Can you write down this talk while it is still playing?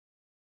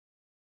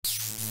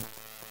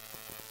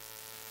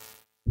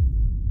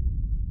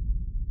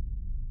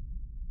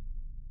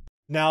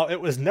Now,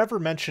 it was never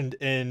mentioned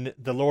in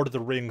the Lord of the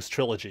Rings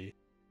trilogy.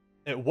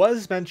 It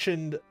was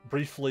mentioned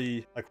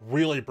briefly, like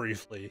really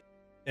briefly,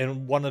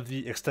 in one of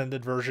the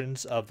extended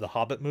versions of the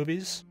Hobbit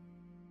movies.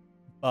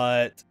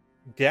 But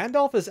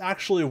Gandalf is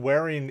actually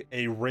wearing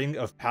a ring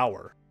of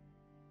power.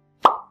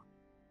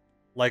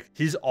 Like,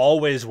 he's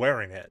always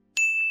wearing it.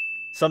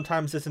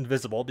 Sometimes it's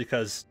invisible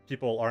because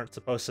people aren't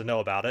supposed to know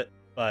about it,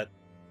 but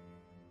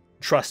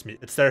trust me,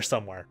 it's there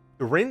somewhere.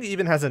 The ring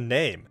even has a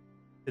name.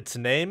 Its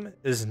name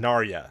is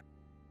Narya.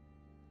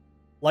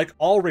 Like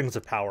all rings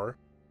of power,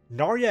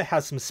 Narya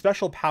has some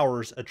special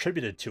powers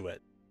attributed to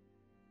it.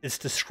 It's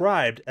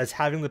described as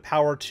having the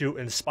power to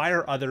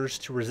inspire others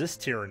to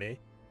resist tyranny,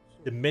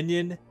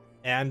 dominion,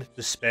 and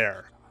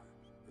despair.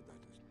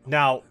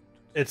 Now,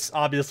 it's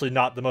obviously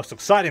not the most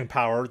exciting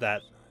power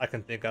that I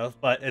can think of,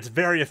 but it's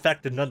very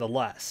effective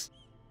nonetheless.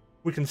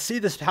 We can see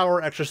this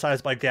power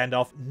exercised by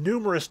Gandalf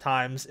numerous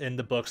times in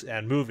the books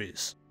and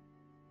movies.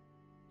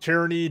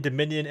 Tyranny,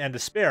 dominion, and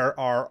despair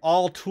are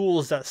all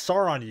tools that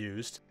Sauron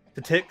used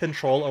to take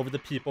control over the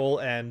people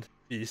and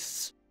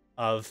beasts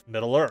of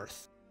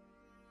Middle-earth.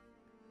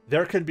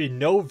 There can be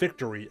no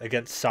victory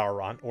against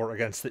Sauron or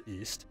against the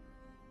East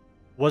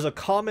was a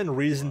common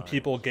reason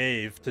people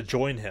gave to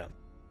join him.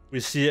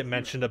 We see it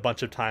mentioned a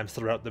bunch of times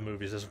throughout the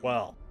movies as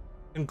well,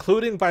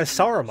 including by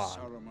Saruman.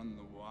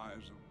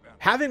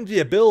 Having the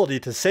ability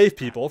to save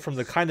people from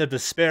the kind of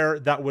despair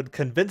that would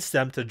convince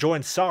them to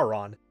join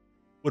Sauron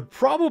would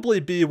probably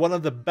be one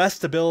of the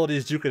best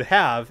abilities you could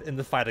have in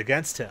the fight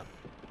against him.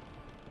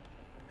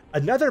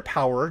 Another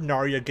power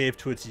Narya gave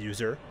to its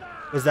user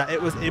was that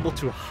it was able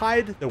to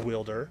hide the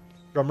wielder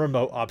from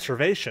remote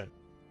observation,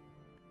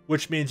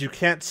 which means you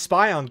can't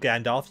spy on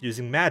Gandalf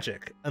using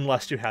magic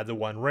unless you had the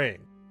One Ring.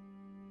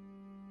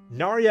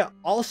 Narya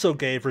also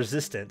gave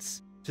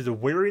resistance to the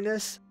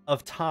weariness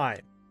of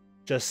time,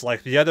 just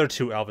like the other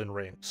two elven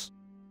rings.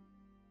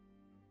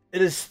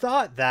 It is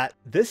thought that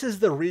this is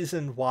the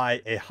reason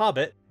why a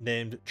hobbit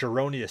named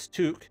Geronius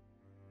Took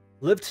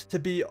lived to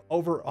be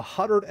over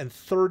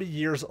 130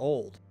 years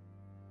old.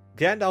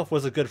 Gandalf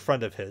was a good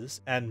friend of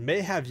his and may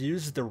have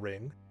used the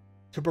ring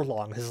to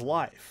prolong his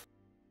life.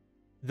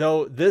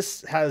 Though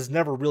this has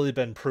never really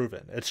been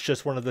proven, it's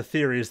just one of the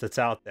theories that's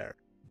out there.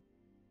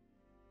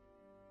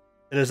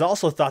 It is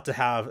also thought to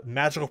have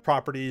magical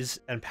properties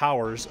and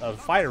powers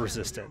of fire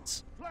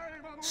resistance.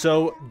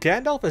 So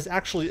Gandalf is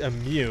actually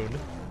immune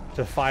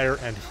to fire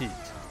and heat.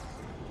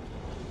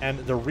 And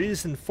the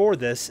reason for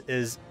this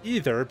is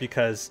either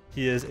because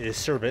he is a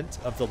servant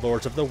of the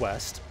Lords of the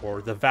West,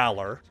 or the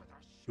Valor,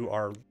 who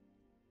are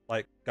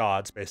like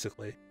gods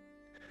basically,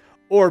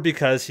 or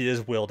because he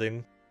is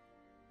wielding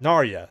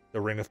Narya,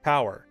 the Ring of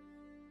Power.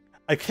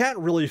 I can't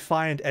really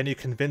find any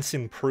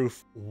convincing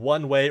proof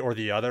one way or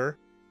the other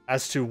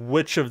as to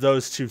which of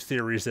those two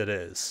theories it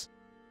is.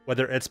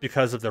 Whether it's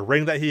because of the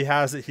ring that he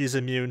has that he's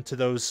immune to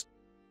those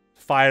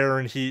fire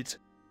and heat,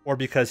 or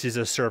because he's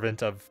a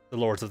servant of the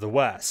Lords of the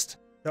West.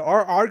 There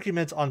are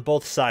arguments on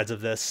both sides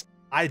of this.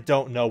 I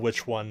don't know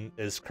which one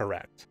is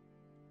correct.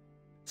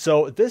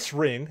 So this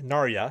ring,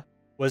 Narya,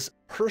 was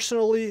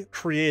personally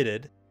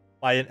created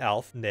by an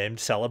elf named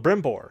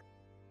Celebrimbor.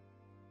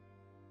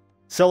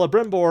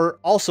 Celebrimbor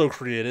also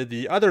created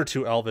the other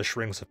two elvish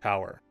rings of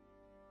power.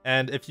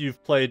 And if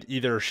you've played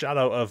either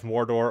Shadow of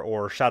Mordor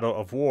or Shadow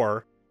of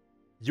War,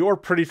 you're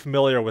pretty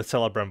familiar with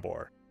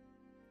Celebrimbor.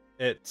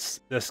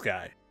 It's this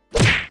guy.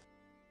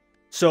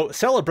 So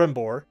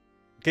Celebrimbor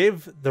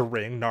gave the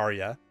ring,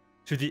 Narya,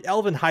 to the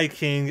Elven High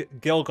King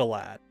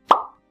Gil-galad,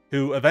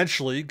 who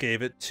eventually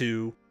gave it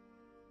to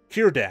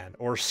Círdan,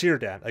 or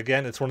Círdan.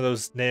 Again, it's one of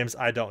those names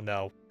I don't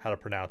know how to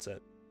pronounce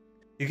it.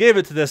 He gave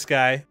it to this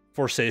guy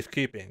for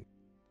safekeeping.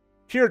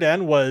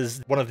 Círdan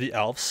was one of the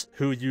elves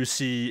who you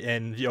see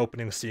in the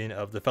opening scene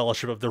of the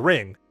Fellowship of the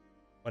Ring,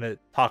 when it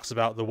talks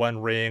about the One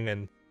Ring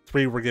and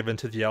 3 were given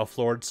to the Elf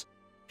Lords.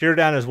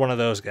 Círdan is one of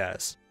those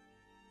guys.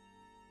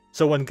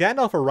 So when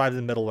Gandalf arrived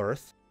in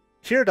Middle-earth,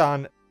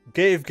 Círdan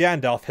gave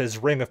Gandalf his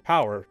Ring of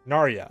Power,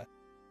 Narya.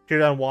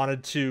 Círdan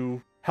wanted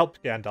to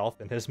help Gandalf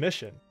in his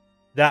mission.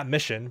 That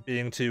mission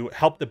being to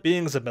help the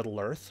beings of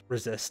Middle-earth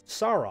resist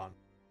Sauron.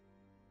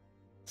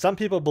 Some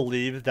people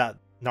believe that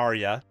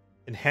Narya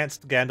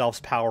enhanced Gandalf's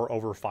power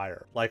over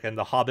fire, like in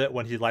The Hobbit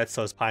when he lights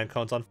those pine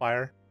cones on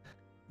fire.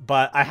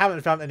 But I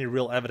haven't found any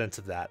real evidence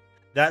of that.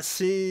 That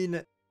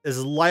scene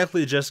is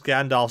likely just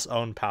Gandalf's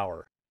own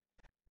power.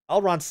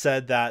 Elrond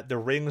said that the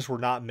rings were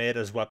not made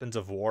as weapons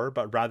of war,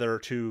 but rather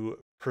to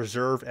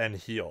preserve and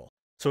heal.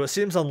 So it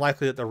seems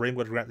unlikely that the ring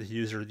would grant the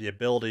user the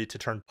ability to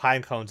turn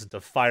pine cones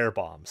into fire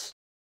bombs.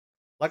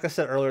 Like I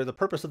said earlier, the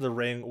purpose of the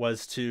ring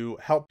was to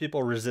help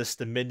people resist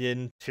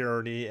dominion,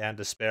 tyranny, and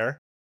despair,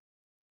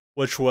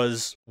 which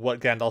was what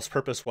Gandalf's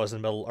purpose was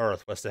in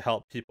Middle-earth, was to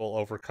help people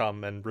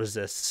overcome and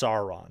resist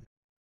Sauron.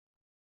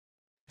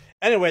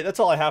 Anyway, that's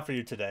all I have for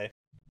you today.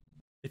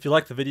 If you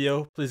liked the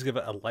video, please give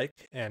it a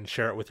like and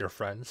share it with your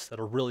friends.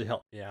 That'll really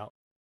help me out.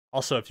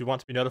 Also, if you want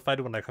to be notified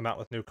when I come out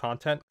with new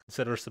content,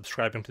 consider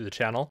subscribing to the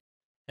channel.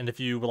 And if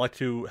you would like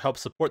to help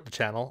support the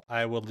channel,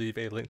 I will leave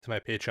a link to my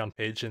Patreon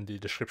page in the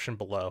description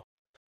below.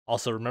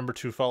 Also, remember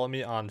to follow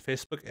me on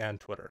Facebook and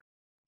Twitter.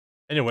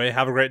 Anyway,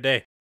 have a great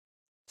day.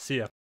 See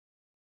ya.